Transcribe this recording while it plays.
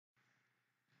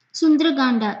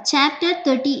SundarakAnda, Chapter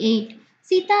 38.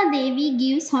 Sita Devi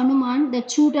gives Hanuman the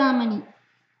Chudamani.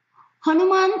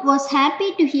 Hanuman was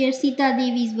happy to hear Sita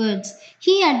Devi's words.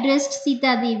 He addressed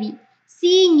Sita Devi.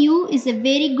 Seeing you is a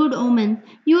very good omen.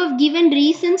 You have given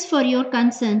reasons for your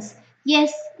concerns.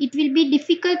 Yes, it will be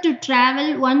difficult to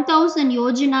travel 1000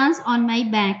 yojanas on my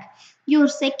back. Your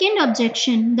second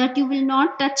objection, that you will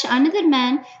not touch another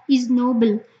man, is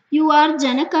noble. You are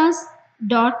Janaka's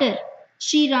daughter,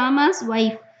 Sri Rama's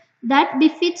wife. That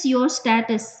befits your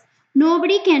status.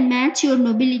 Nobody can match your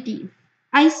nobility.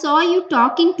 I saw you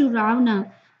talking to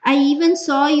Ravana. I even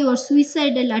saw your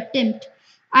suicidal attempt.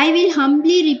 I will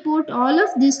humbly report all of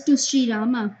this to Sri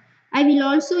Rama. I will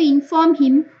also inform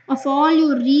him of all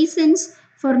your reasons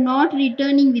for not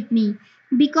returning with me.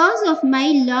 Because of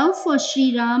my love for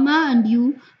Sri Rama and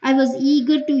you, I was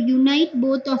eager to unite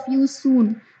both of you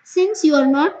soon. Since you are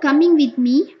not coming with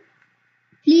me,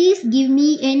 please give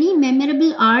me any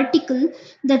memorable article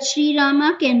that Sri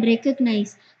Rama can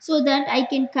recognize so that I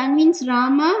can convince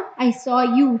Rama I saw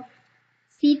you.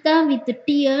 Sita, with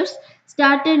tears,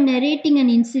 started narrating an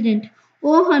incident.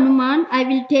 Oh Hanuman, I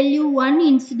will tell you one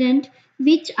incident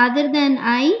which, other than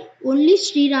I, only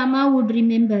Sri Rama would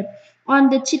remember. On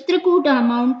the Chitrakuta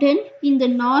mountain, in the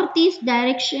northeast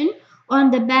direction,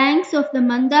 on the banks of the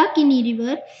Mandakini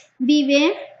river, we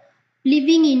were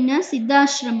living in a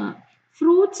Siddhashrama.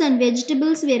 Fruits and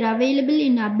vegetables were available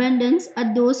in abundance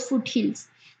at those foothills.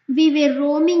 We were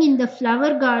roaming in the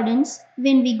flower gardens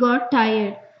when we got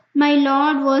tired. My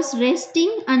lord was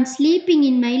resting and sleeping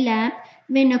in my lap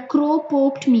when a crow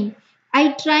poked me.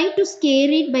 I tried to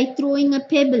scare it by throwing a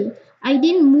pebble. I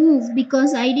didn't move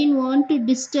because I didn't want to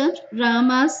disturb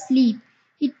Rama's sleep.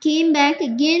 It came back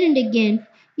again and again.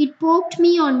 It poked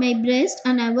me on my breast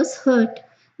and I was hurt.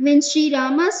 When Sri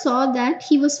Rama saw that,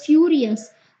 he was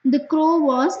furious. The crow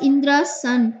was Indra's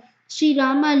son. Sri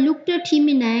Rama looked at him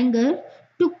in anger,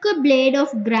 took a blade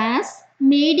of grass,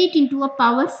 made it into a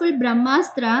powerful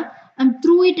Brahmastra, and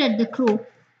threw it at the crow.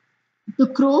 The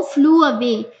crow flew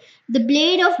away. The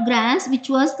blade of grass, which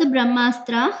was the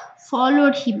Brahmastra,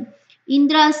 followed him.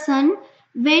 Indra's son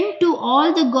went to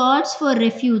all the gods for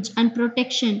refuge and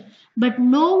protection, but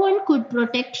no one could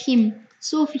protect him.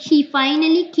 So he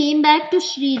finally came back to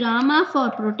Sri Rama for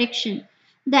protection.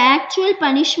 The actual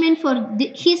punishment for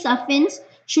his offense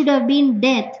should have been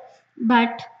death,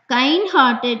 but kind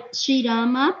hearted Sri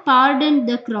Rama pardoned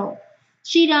the crow.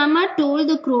 Sri Rama told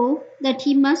the crow that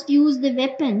he must use the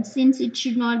weapon since it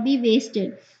should not be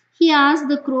wasted. He asked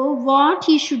the crow what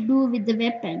he should do with the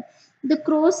weapon. The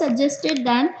crow suggested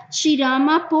that Sri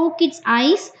Rama poke its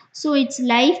eyes so its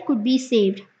life could be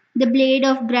saved. The blade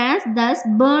of grass thus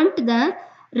burnt the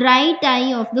right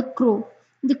eye of the crow.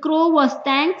 The crow was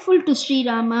thankful to Sri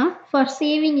Rama for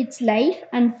saving its life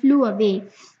and flew away.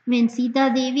 When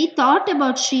Sita Devi thought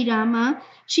about Sri Rama,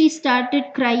 she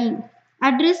started crying.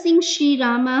 Addressing Sri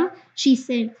Rama, she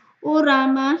said, O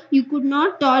Rama, you could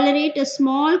not tolerate a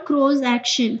small crow's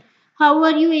action. How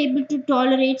are you able to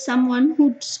tolerate someone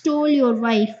who stole your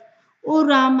wife? O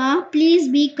Rama, please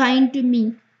be kind to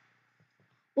me.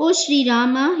 O Sri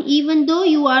Rama, even though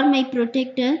you are my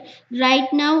protector, right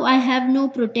now I have no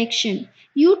protection.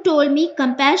 You told me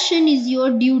compassion is your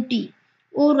duty.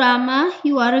 O Rama,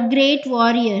 you are a great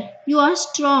warrior. You are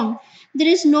strong. There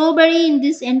is nobody in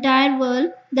this entire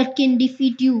world that can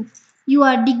defeat you. You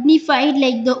are dignified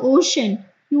like the ocean.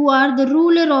 You are the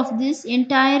ruler of this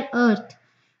entire earth.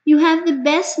 You have the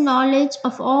best knowledge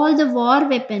of all the war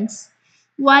weapons.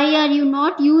 Why are you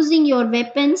not using your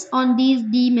weapons on these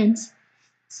demons?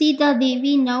 Sita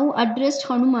Devi now addressed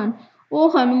Hanuman. O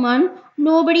Hanuman,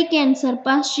 nobody can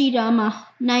surpass Sri Rama,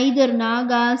 neither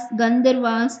Nagas,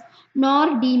 Gandharvas,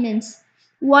 nor demons.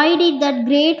 Why did that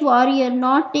great warrior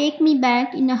not take me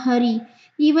back in a hurry?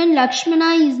 Even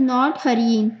Lakshmana is not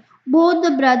hurrying. Both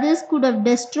the brothers could have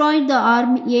destroyed the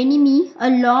enemy a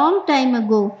long time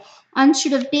ago and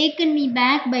should have taken me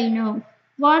back by now.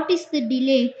 What is the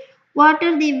delay? What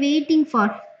are they waiting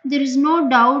for? There is no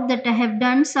doubt that I have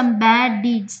done some bad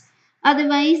deeds.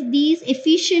 Otherwise, these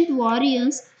efficient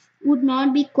warriors would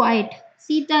not be quiet.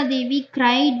 Sita Devi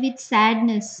cried with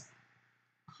sadness.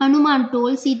 Hanuman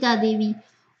told Sita Devi,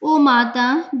 O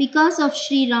Mata, because of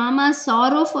Sri Rama's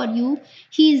sorrow for you,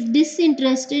 he is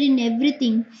disinterested in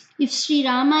everything. If Sri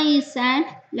Rama is sad,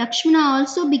 Lakshmana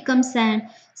also becomes sad.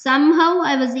 Somehow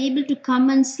I was able to come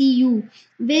and see you.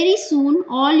 Very soon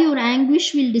all your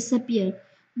anguish will disappear.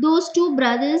 Those two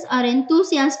brothers are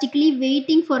enthusiastically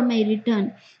waiting for my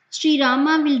return. Sri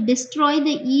Rama will destroy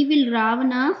the evil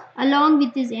Ravana along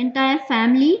with his entire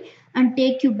family and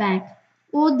take you back.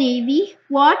 Oh Devi,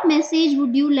 what message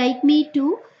would you like me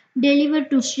to delivered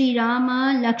to Sri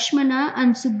Rama, Lakshmana,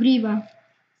 and Sugriva.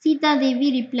 Sita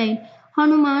Devi replied,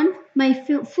 Hanuman, my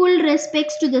full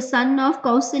respects to the son of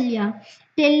Kausalya.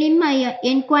 Tell him I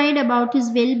inquired about his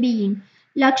well being.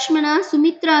 Lakshmana,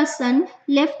 Sumitra's son,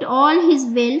 left all his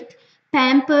wealth,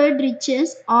 pampered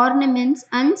riches, ornaments,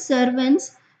 and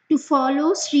servants to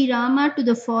follow Sri Rama to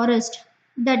the forest.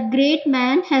 That great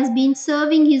man has been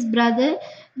serving his brother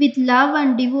with love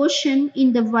and devotion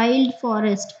in the wild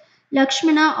forest.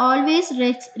 Lakshmana always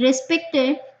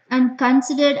respected and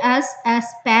considered us as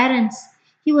parents.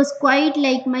 He was quite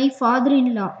like my father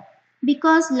in law.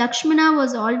 Because Lakshmana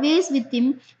was always with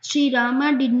him, Sri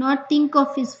Rama did not think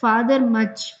of his father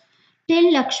much.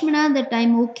 Tell Lakshmana that I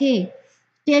am okay.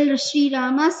 Tell Sri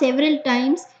Rama several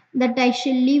times that I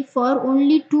shall live for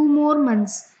only 2 more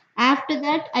months. After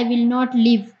that, I will not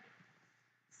live.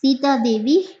 Sita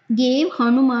Devi gave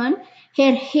Hanuman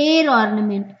her hair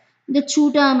ornament, the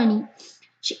Chudamani.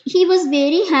 He was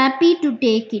very happy to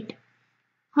take it.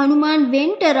 Hanuman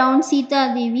went around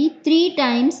Sita Devi 3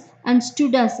 times and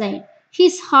stood aside.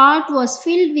 His heart was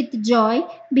filled with joy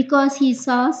because he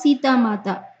saw Sita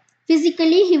Mata.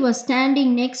 Physically, he was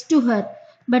standing next to her,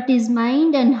 but his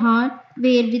mind and heart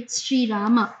were with Sri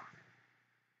Rama.